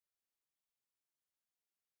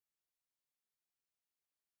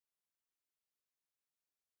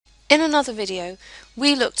In another video,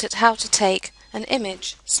 we looked at how to take an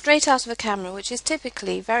image straight out of a camera, which is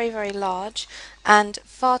typically very, very large and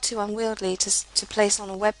far too unwieldy to place on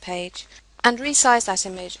a web page, and resize that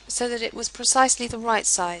image so that it was precisely the right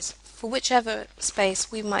size for whichever space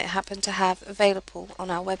we might happen to have available on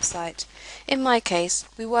our website. In my case,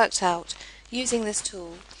 we worked out, using this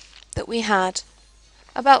tool, that we had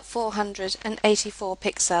about 484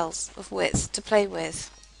 pixels of width to play with.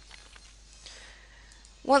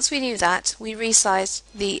 Once we knew that, we resized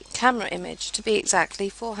the camera image to be exactly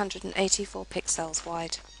 484 pixels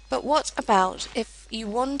wide. But what about if you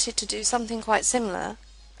wanted to do something quite similar,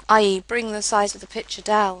 i.e. bring the size of the picture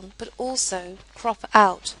down, but also crop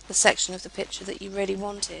out the section of the picture that you really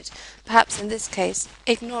wanted, perhaps in this case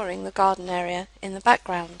ignoring the garden area in the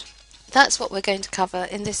background? That's what we're going to cover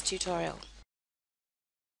in this tutorial.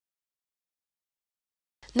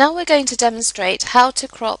 Now we're going to demonstrate how to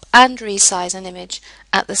crop and resize an image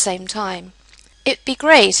at the same time. It'd be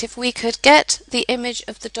great if we could get the image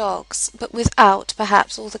of the dogs, but without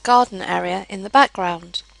perhaps all the garden area in the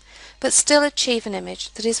background, but still achieve an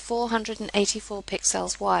image that is 484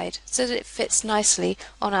 pixels wide so that it fits nicely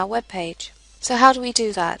on our web page. So how do we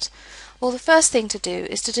do that? Well, the first thing to do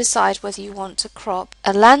is to decide whether you want to crop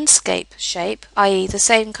a landscape shape, i.e. the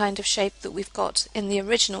same kind of shape that we've got in the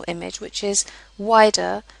original image, which is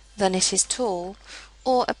wider than it is tall,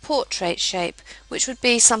 or a portrait shape, which would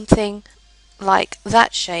be something like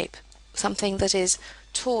that shape, something that is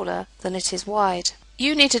taller than it is wide.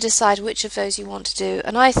 You need to decide which of those you want to do,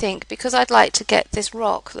 and I think because I'd like to get this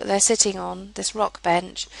rock that they're sitting on, this rock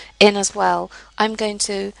bench, in as well, I'm going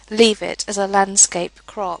to leave it as a landscape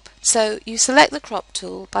crop. So you select the crop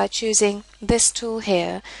tool by choosing this tool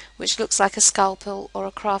here, which looks like a scalpel or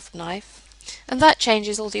a craft knife, and that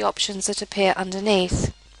changes all the options that appear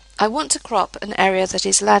underneath. I want to crop an area that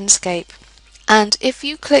is landscape. And if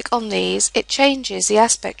you click on these, it changes the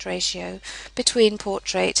aspect ratio between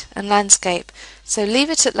portrait and landscape. So leave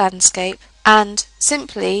it at landscape and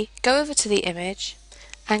simply go over to the image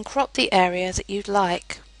and crop the area that you'd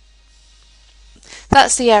like.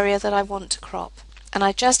 That's the area that I want to crop. And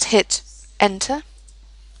I just hit enter,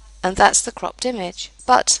 and that's the cropped image.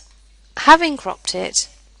 But having cropped it,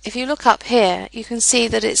 if you look up here, you can see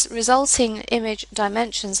that its resulting image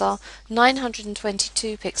dimensions are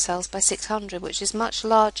 922 pixels by 600, which is much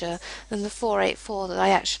larger than the 484 that I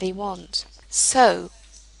actually want. So,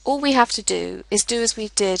 all we have to do is do as we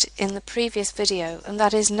did in the previous video, and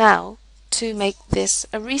that is now to make this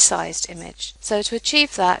a resized image. So to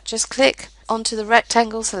achieve that, just click onto the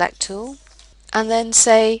rectangle select tool, and then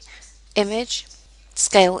say Image,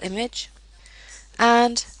 Scale Image,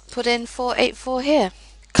 and put in 484 here.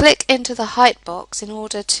 Click into the height box in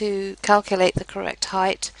order to calculate the correct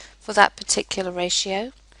height for that particular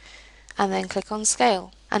ratio, and then click on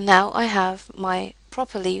Scale. And now I have my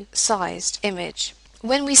properly sized image.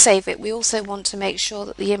 When we save it, we also want to make sure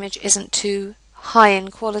that the image isn't too high in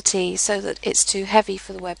quality so that it's too heavy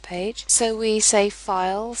for the web page. So we say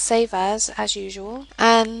File, Save as usual,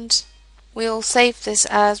 and we'll save this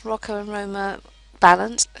as Rocco and Roma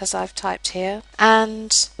Balance, as I've typed here.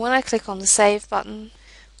 And when I click on the Save button,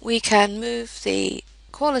 we can move the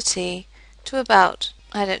quality to about,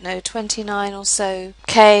 I don't know, 29 or so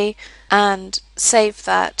K, and save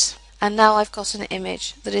that. And now I've got an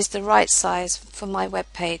image that is the right size for my web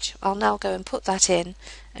page. I'll now go and put that in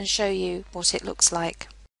and show you what it looks like.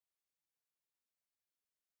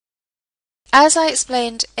 As I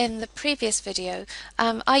explained in the previous video,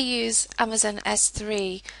 I use Amazon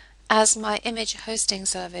S3 as my image hosting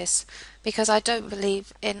service because I don't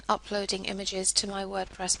believe in uploading images to my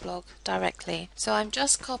WordPress blog directly. So I'm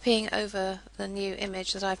just copying over the new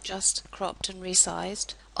image that I've just cropped and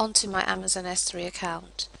resized onto my Amazon S3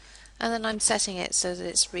 account, and then I'm setting it so that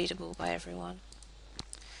it's readable by everyone.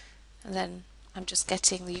 And then I'm just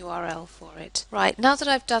getting the URL for it. Right, now that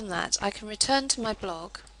I've done that, I can return to my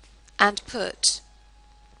blog and put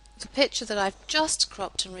the picture that I've just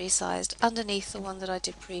cropped and resized underneath the one that I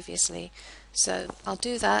did previously. So I'll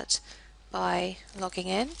do that by logging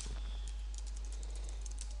in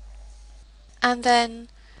and then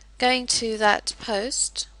going to that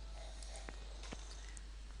post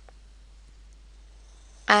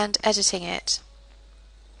and editing it.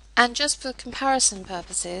 And just for comparison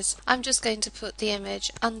purposes, I'm just going to put the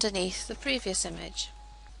image underneath the previous image.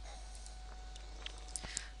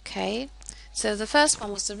 Okay. So the first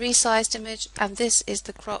one was the resized image, and this is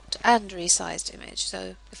the cropped and resized image.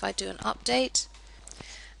 So if I do an update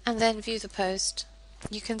and then view the post,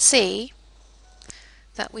 you can see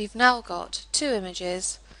that we've now got two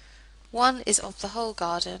images. One is of the whole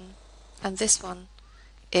garden, and this one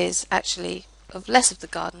is actually of less of the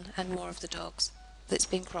garden and more of the dogs that's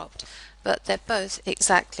been cropped, but they're both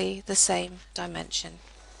exactly the same dimension.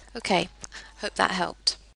 Okay, hope that helped.